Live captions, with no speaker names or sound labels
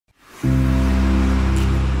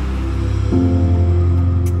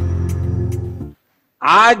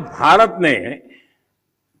आज भारत ने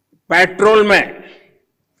पेट्रोल में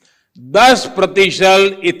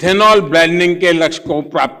 10% इथेनॉल ब्लेंडिंग के लक्ष्य को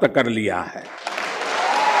प्राप्त कर लिया है।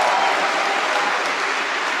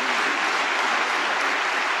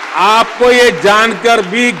 आपको ये जानकर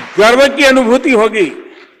भी गर्व की अनुभूति होगी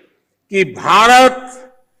कि भारत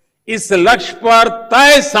इस लक्ष्य पर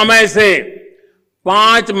तय समय से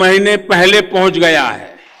 5 महीने पहले पहुंच गया है।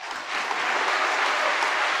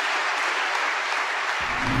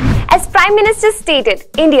 As Prime Minister stated,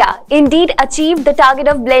 India indeed achieved the target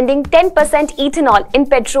of blending 10% ethanol in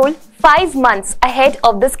petrol 5 months ahead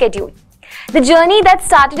of the schedule. The journey that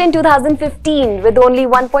started in 2015 with only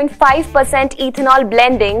 1.5% ethanol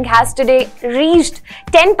blending has today reached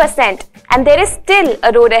 10%, and there is still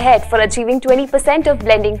a road ahead for achieving 20% of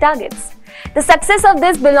blending targets. The success of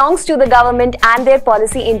this belongs to the government and their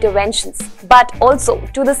policy interventions, but also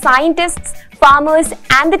to the scientists, farmers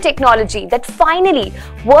and the technology that finally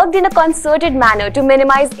worked in a concerted manner to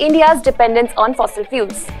minimize India's dependence on fossil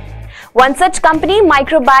fuels. One such company,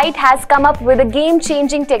 MicroBite, has come up with a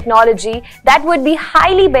game-changing technology that would be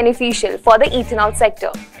highly beneficial for the ethanol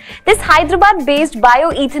sector. This Hyderabad-based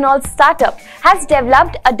bio-ethanol startup has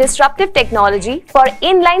developed a disruptive technology for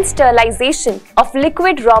inline sterilization of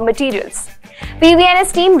liquid raw materials.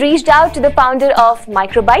 PBNS team reached out to the founder of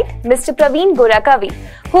MicroBite, Mr. Praveen Gorakavi,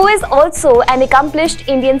 who is also an accomplished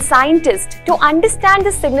Indian scientist, to understand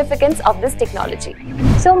the significance of this technology.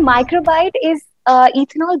 So MicroBite is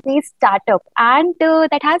ethanol-based startup, and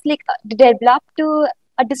that has developed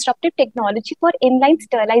a disruptive technology for inline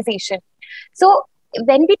sterilization. So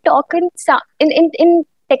when we talk in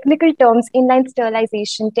technical terms, inline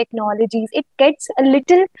sterilization technologies, it gets a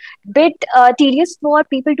little bit tedious for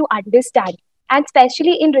people to understand, and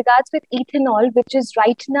especially in regards with ethanol, which is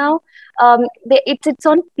right now it's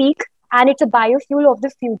on peak and it's a biofuel of the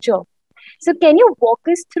future. So can you walk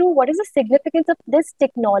us through what is the significance of this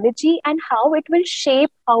technology and how it will shape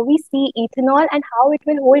how we see ethanol and how it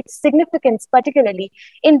will hold significance, particularly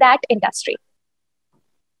in that industry?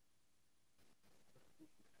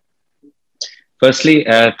 Firstly,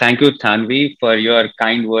 thank you, Thanvi, for your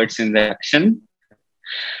kind words in the action.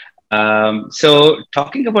 So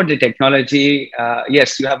talking about the technology,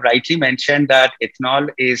 yes, you have rightly mentioned that ethanol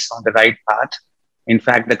is on the right path. In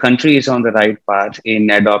fact, the country is on the right path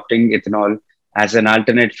in adopting ethanol as an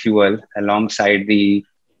alternate fuel alongside the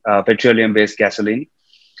petroleum-based gasoline.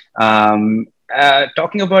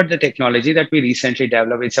 Talking about the technology that we recently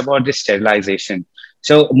developed, it's about the sterilization.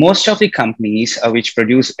 So most of the companies which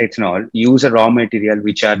produce ethanol use a raw material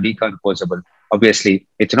which are decomposable. Obviously,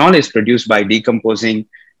 ethanol is produced by decomposing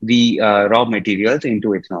the raw materials into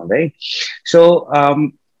ethanol, right? So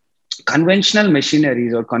conventional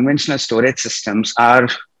machineries or conventional storage systems are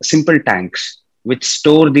simple tanks which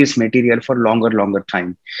store this material for longer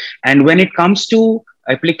time. And when it comes to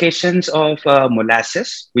applications of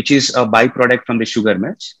molasses, which is a byproduct from the sugar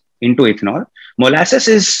mills, into ethanol, molasses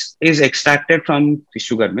is extracted from the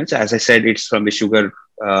sugar mills. As I said, it's from the sugar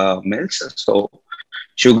mills. So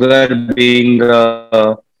sugar being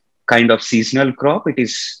a kind of seasonal crop, it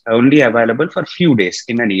is only available for a few days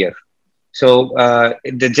in a year. So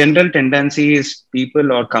the general tendency is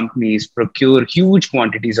people or companies procure huge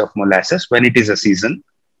quantities of molasses when it is a season,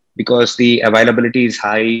 because the availability is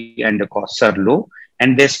high and the costs are low,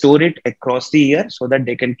 and they store it across the year so that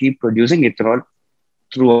they can keep producing ethanol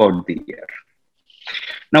throughout the year.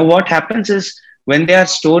 Now, what happens is when they are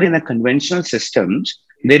stored in the conventional systems,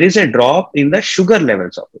 there is a drop in the sugar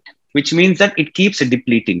levels of it, which means that it keeps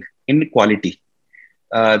depleting in quality.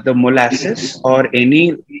 The molasses or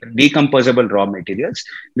any decomposable raw materials,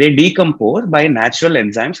 they decompose by natural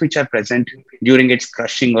enzymes which are present during its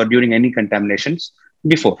crushing or during any contaminations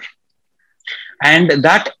before. And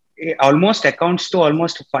that almost accounts to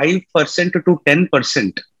almost 5% to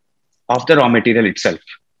 10% of the raw material itself.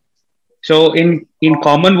 So in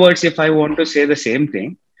common words, if I want to say the same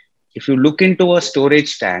thing, if you look into a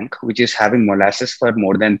storage tank, which is having molasses for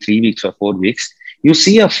more than 3 weeks or 4 weeks, you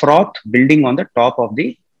see a froth building on the top of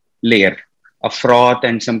the layer, a froth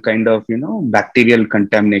and some kind of, bacterial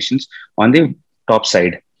contaminations on the top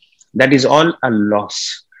side. That is all a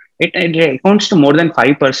loss. It accounts to more than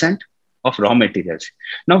 5% of raw materials.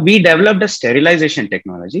 Now, we developed a sterilization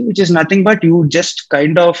technology, which is nothing but you just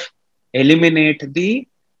kind of eliminate the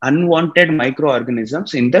unwanted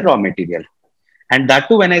microorganisms in the raw material. And that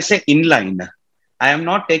too, when I say inline, I am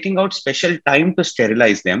not taking out special time to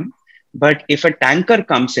sterilize them. But if a tanker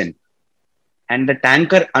comes in and the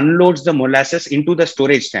tanker unloads the molasses into the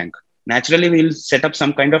storage tank, naturally we'll set up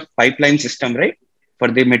some kind of pipeline system, right, for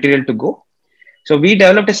the material to go. So we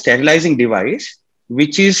developed a sterilizing device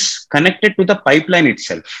which is connected to the pipeline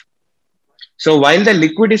itself. So while the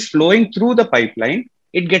liquid is flowing through the pipeline,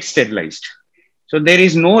 it gets sterilized. So there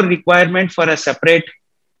is no requirement for a separate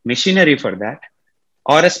machinery for that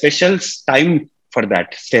or a special time for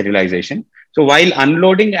that sterilization. So while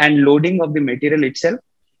unloading and loading of the material itself,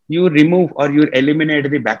 you remove or you eliminate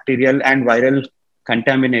the bacterial and viral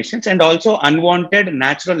contaminations and also unwanted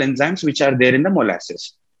natural enzymes which are there in the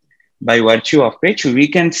molasses, by virtue of which we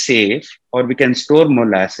can save or we can store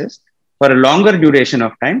molasses for a longer duration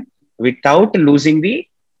of time without losing the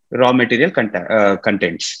raw material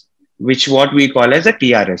contents, which what we call as a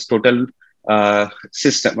TRS, total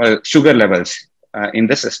system sugar levels in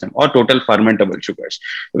the system, or total fermentable sugars.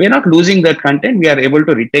 We are not losing that content. We are able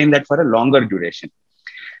to retain that for a longer duration.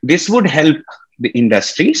 This would help the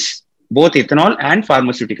industries, both ethanol and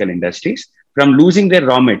pharmaceutical industries, from losing their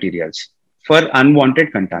raw materials for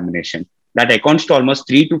unwanted contamination. That accounts to almost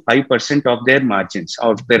 3 to 5% of their margins,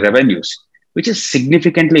 of their revenues, which is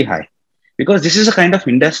significantly high, because this is a kind of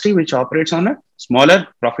industry which operates on a smaller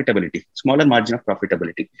profitability, smaller margin of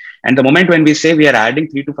profitability. And the moment when we say we are adding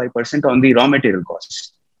 3 to 5% on the raw material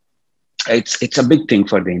costs, it's a big thing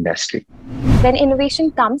for the industry. When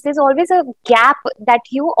innovation comes, there's always a gap that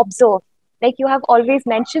you observe. Like you have always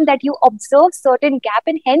mentioned that you observe certain gap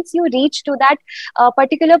and hence you reach to that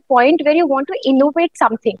particular point where you want to innovate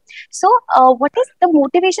something. So what is the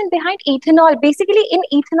motivation behind ethanol? Basically in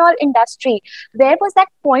ethanol industry, where was that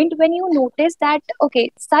point when you noticed that,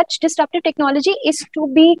 okay, such disruptive technology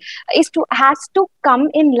has to come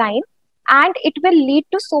in line and it will lead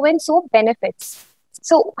to so and so benefits.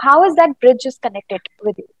 So how is that bridge is connected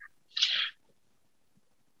with you?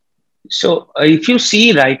 So if you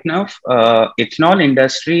see right now, ethanol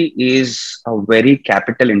industry is a very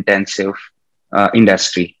capital intensive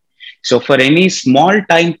industry. So for any small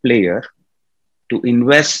time player to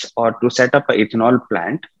invest or to set up an ethanol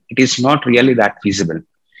plant, it is not really that feasible.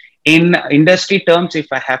 In industry terms, if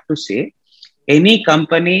I have to say, any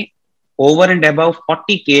company over and above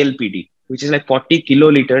 40 KLPD, which is like 40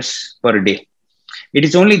 kiloliters per day, it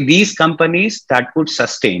is only these companies that could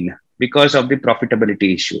sustain because of the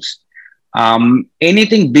profitability issues.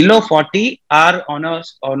 Anything below 40 are on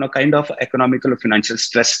a kind of economical or financial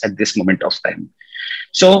stress at this moment of time.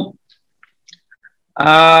 So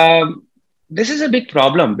this is a big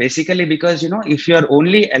problem, basically, because, if you are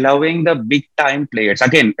only allowing the big time players,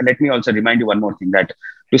 again, let me also remind you one more thing, that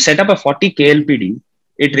to set up a 40 KLPD,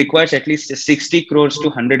 it requires at least 60 crores to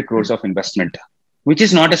 100 crores of investment, which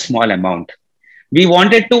is not a small amount. We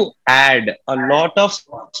wanted to add a lot of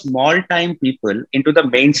small time people into the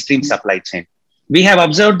mainstream supply chain. We have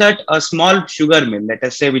observed that a small sugar mill, let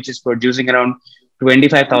us say, which is producing around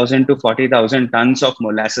 25,000 to 40,000 tons of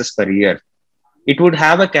molasses per year, it would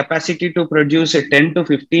have a capacity to produce a 10 to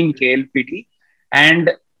 15 KLPD.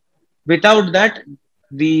 And without that,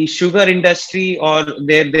 the sugar industry or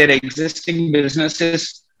their existing business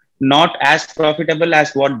is not as profitable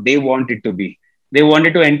as what they want it to be. They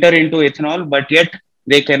wanted to enter into ethanol, but yet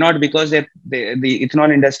they cannot, because the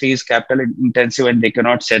ethanol industry is capital intensive and they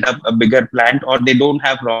cannot set up a bigger plant, or they don't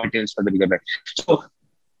have raw materials for the bigger plant. So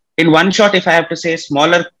in one shot, if I have to say,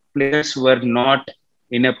 smaller players were not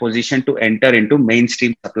in a position to enter into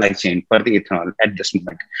mainstream supply chain for the ethanol at this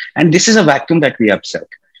moment. And this is a vacuum that we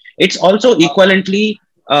observed. It's also equivalently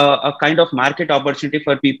a kind of market opportunity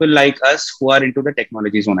for people like us who are into the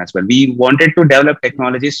technology zone as well. We wanted to develop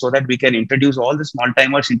technologies so that we can introduce all the small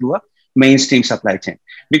timers into a mainstream supply chain.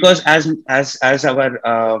 Because as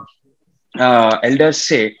our elders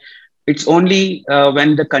say, it's only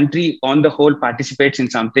when the country on the whole participates in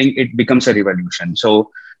something, it becomes a revolution.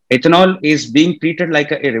 So ethanol is being treated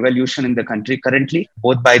like a revolution in the country currently,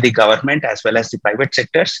 both by the government as well as the private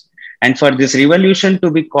sectors. And for this revolution to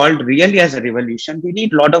be called really as a revolution, we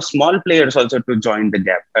need a lot of small players also to join the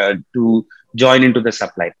gap, to join into the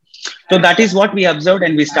supply. So that is what we observed,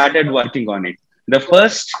 and we started working on it. The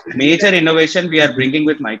first major innovation we are bringing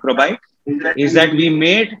with MicroBite is that we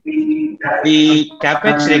made the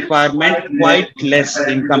capex requirement quite less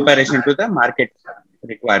in comparison to the market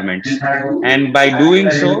requirements. And by doing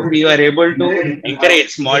so, we were able to encourage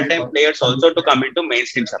small-time players also to come into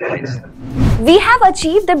mainstream supplies. We have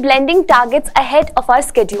achieved the blending targets ahead of our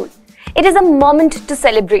schedule. It is a moment to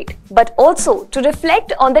celebrate, but also to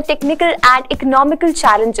reflect on the technical and economical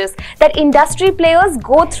challenges that industry players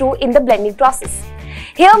go through in the blending process.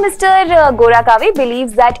 Here, Mr. Gorakavi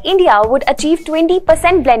believes that India would achieve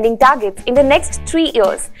 20% blending targets in the next 3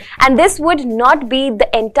 years, and this would not be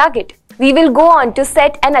the end target. We will go on to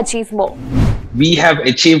set and achieve more. We have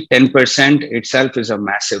achieved 10% itself is a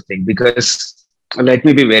massive thing, because let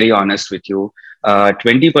me be very honest with you.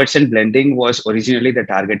 20% blending was originally the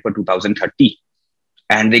target for 2030.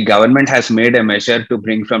 And the government has made a measure to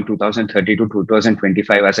bring from 2030 to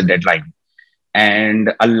 2025 as a deadline.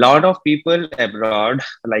 And a lot of people abroad,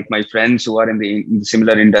 like my friends who are in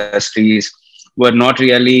similar industries, were not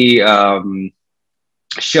really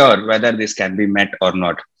sure whether this can be met or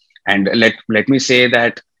not. And let me say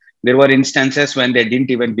that there were instances when they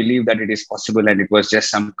didn't even believe that it is possible, and it was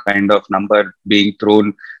just some kind of number being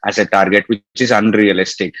thrown as a target, which is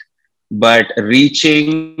unrealistic. But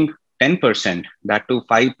reaching 10%, that to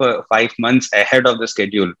 5 months ahead of the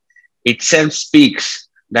schedule, itself speaks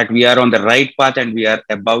that we are on the right path and we are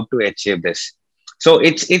about to achieve this. So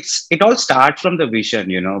it all starts from the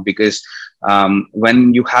vision, because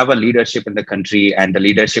when you have a leadership in the country and the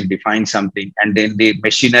leadership defines something, and then the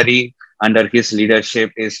machinery under his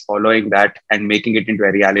leadership is following that and making it into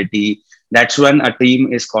a reality, that's when a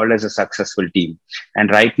team is called as a successful team.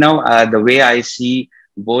 And right now, the way I see,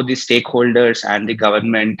 both the stakeholders and the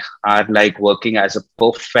government are like working as a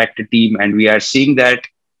perfect team, and we are seeing that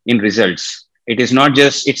in results.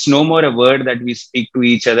 It's no more a word that we speak to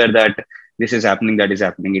each other that this is happening, that is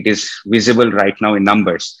happening. It is visible right now in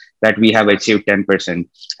numbers that we have achieved 10%.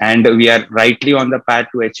 And we are rightly on the path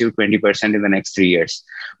to achieve 20% in the next 3 years.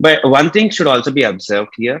 But one thing should also be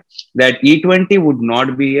observed here, that E20 would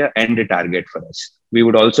not be an end target for us. We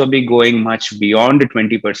would also be going much beyond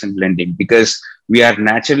 20% blending, because we are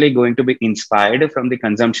naturally going to be inspired from the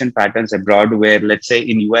consumption patterns abroad, where, let's say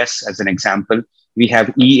in US, as an example, we have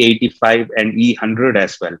E85 and E100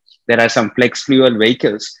 as well. There are some flex fuel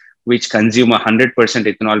vehicles which consume 100%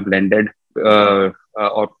 ethanol blended,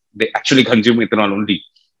 or they actually consume ethanol only.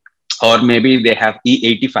 Or maybe they have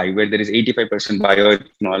E85, where there is 85%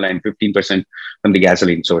 bioethanol and 15% from the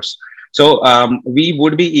gasoline source. So we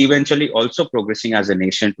would be eventually also progressing as a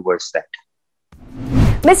nation towards that.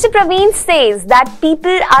 Mr. Praveen says that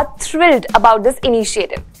people are thrilled about this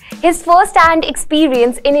initiative. His first-hand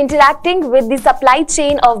experience in interacting with the supply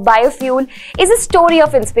chain of biofuel is a story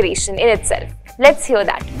of inspiration in itself. Let's hear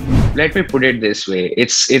that. Let me put it this way.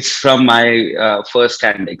 It's from my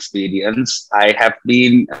first-hand experience. I have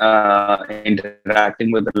been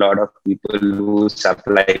interacting with a lot of people who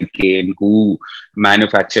supply cane, who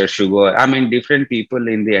manufacture sugar. I mean, different people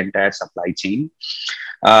in the entire supply chain.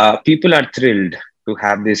 People are thrilled to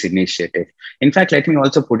have this initiative. In fact, let me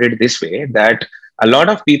also put it this way, that a lot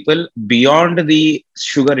of people beyond the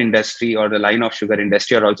sugar industry or the line of sugar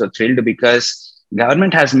industry are also thrilled, because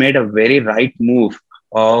government has made a very right move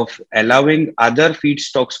of allowing other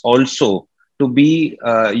feedstocks also to be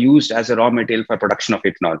used as a raw material for production of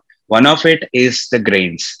ethanol. One of it is the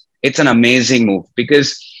grains. It's an amazing move,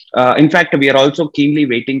 because in fact, we are also keenly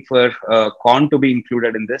waiting for corn to be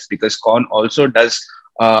included in this, because corn also does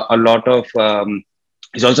a lot of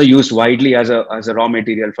is also used widely as a raw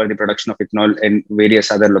material for the production of ethanol in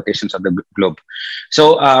various other locations of the globe.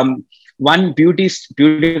 So one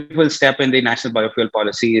beautiful step in the national biofuel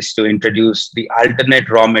policy is to introduce the alternate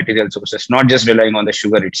raw material sources, not just relying on the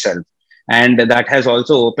sugar itself. And that has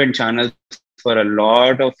also opened channels for a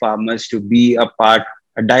lot of farmers to be a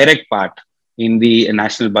direct part in the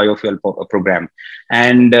national biofuel program.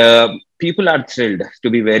 And people are thrilled, to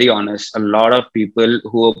be very honest. A lot of people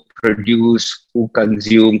who produce, who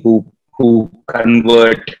consume, who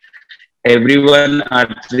convert, everyone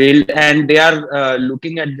are thrilled, and they are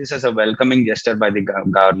looking at this as a welcoming gesture by the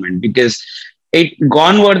government, because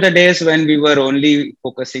gone were the days when we were only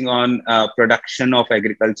focusing on production of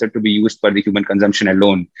agriculture to be used for the human consumption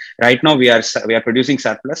alone. Right now, we are producing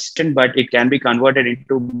surplus, but it can be converted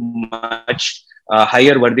into much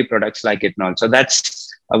higher worthy products like ethanol. So that's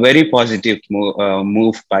a very positive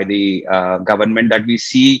move by the government that we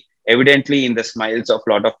see evidently in the smiles of a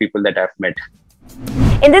lot of people that I've met.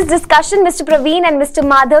 In this discussion, Mr. Praveen and Mr.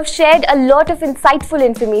 Madhav shared a lot of insightful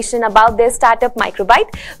information about their startup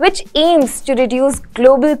MicroBite, which aims to reduce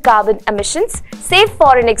global carbon emissions, save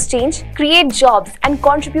foreign exchange, create jobs, and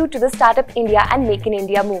contribute to the Startup India and Make in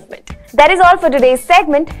India movement. That is all for today's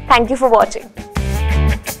segment. Thank you for watching.